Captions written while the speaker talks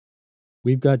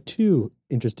We've got two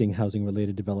interesting housing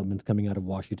related developments coming out of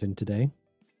Washington today.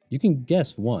 You can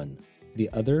guess one, the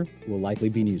other will likely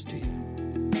be news to you.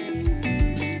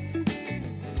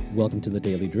 Welcome to the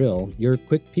Daily Drill, your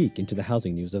quick peek into the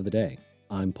housing news of the day.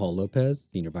 I'm Paul Lopez,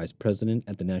 Senior Vice President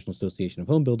at the National Association of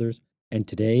Home Builders, and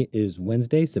today is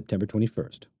Wednesday, September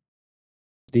 21st.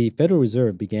 The Federal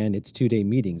Reserve began its two-day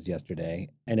meetings yesterday,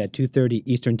 and at 2:30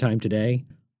 Eastern Time today,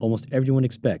 almost everyone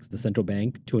expects the central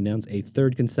bank to announce a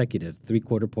third consecutive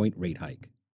three-quarter point rate hike.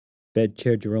 Fed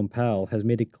Chair Jerome Powell has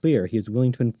made it clear he is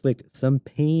willing to inflict some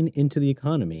pain into the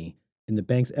economy in the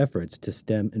bank's efforts to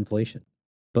stem inflation.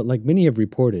 But like many have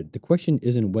reported, the question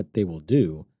isn't what they will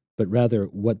do, but rather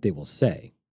what they will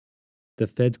say. The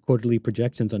Fed's quarterly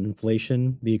projections on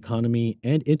inflation, the economy,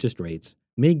 and interest rates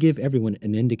may give everyone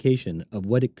an indication of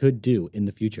what it could do in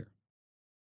the future.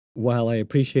 While I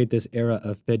appreciate this era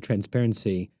of Fed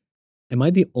transparency, am I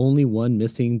the only one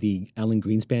missing the Alan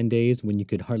Greenspan days when you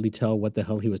could hardly tell what the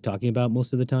hell he was talking about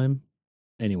most of the time?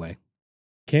 Anyway,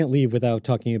 can't leave without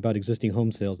talking about existing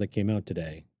home sales that came out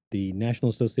today. The National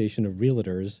Association of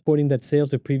Realtors reporting that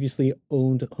sales of previously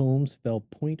owned homes fell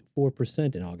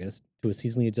 0.4% in August to a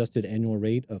seasonally adjusted annual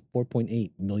rate of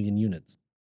 4.8 million units.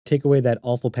 Take away that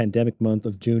awful pandemic month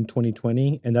of June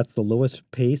 2020, and that's the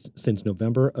lowest pace since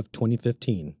November of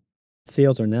 2015.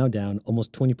 Sales are now down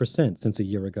almost 20% since a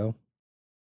year ago.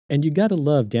 And you gotta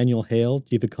love Daniel Hale,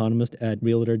 chief economist at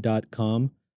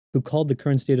Realtor.com, who called the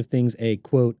current state of things a,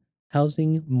 quote,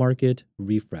 housing market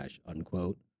refresh,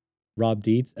 unquote. Rob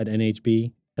Dietz at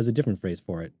NHB has a different phrase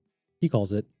for it. He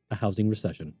calls it a housing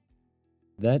recession.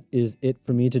 That is it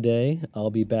for me today.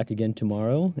 I'll be back again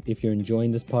tomorrow. If you're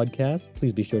enjoying this podcast,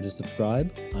 please be sure to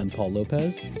subscribe. I'm Paul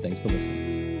Lopez. Thanks for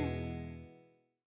listening.